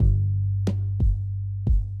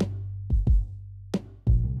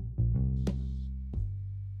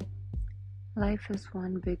Life is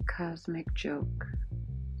one big cosmic joke.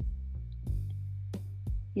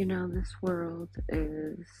 This world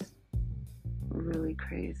is really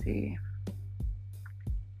crazy.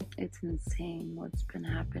 It's insane what's been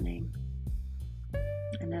happening.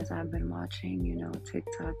 And as I've been watching,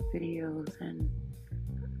 TikTok videos and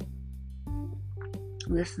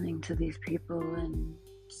listening to these people and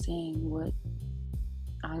seeing what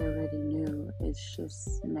I already knew, it's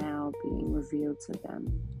just now being revealed to them,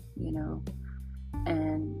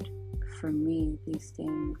 And for me, these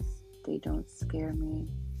things, they don't scare me.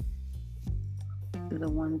 The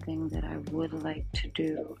one thing that I would like to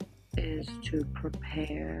do is to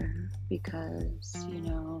prepare because,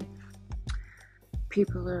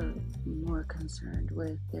 people are more concerned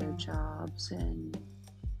with their jobs and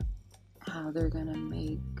how they're going to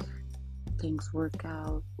make things work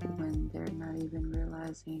out when they're not even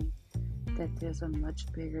realizing that there's a much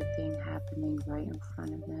bigger thing happening right in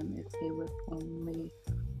front of them if they would only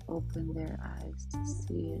open their eyes to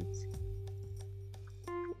see it.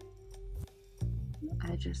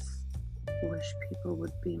 I just wish people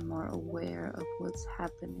would be more aware of what's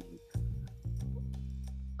happening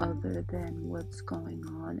other than what's going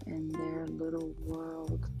on in their little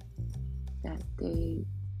world that they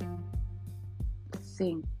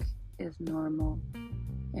think is normal.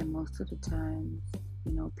 And most of the times,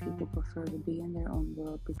 people prefer to be in their own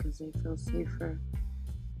world because they feel safer.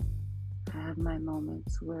 I have my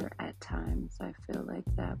moments where at times I feel like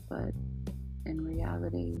that, but in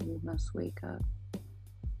reality, we must wake up.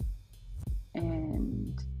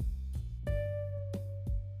 And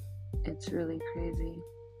it's really crazy.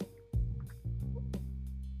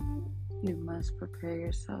 You must prepare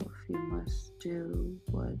yourself. You must do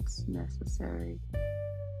what's necessary.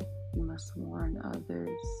 You must warn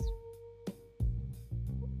others.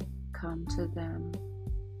 Come to them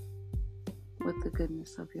with the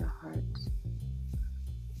goodness of your heart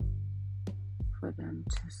for them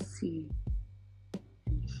to see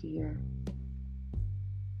and hear.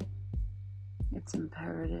 It's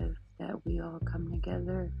imperative that we all come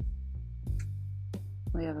together.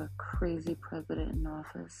 We have a crazy president in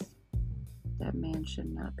office. That man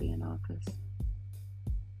should not be in office.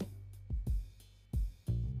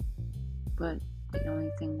 But the only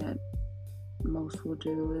thing that most will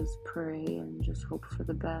do is pray and just hope for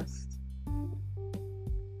the best.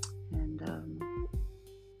 And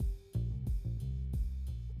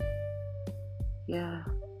yeah,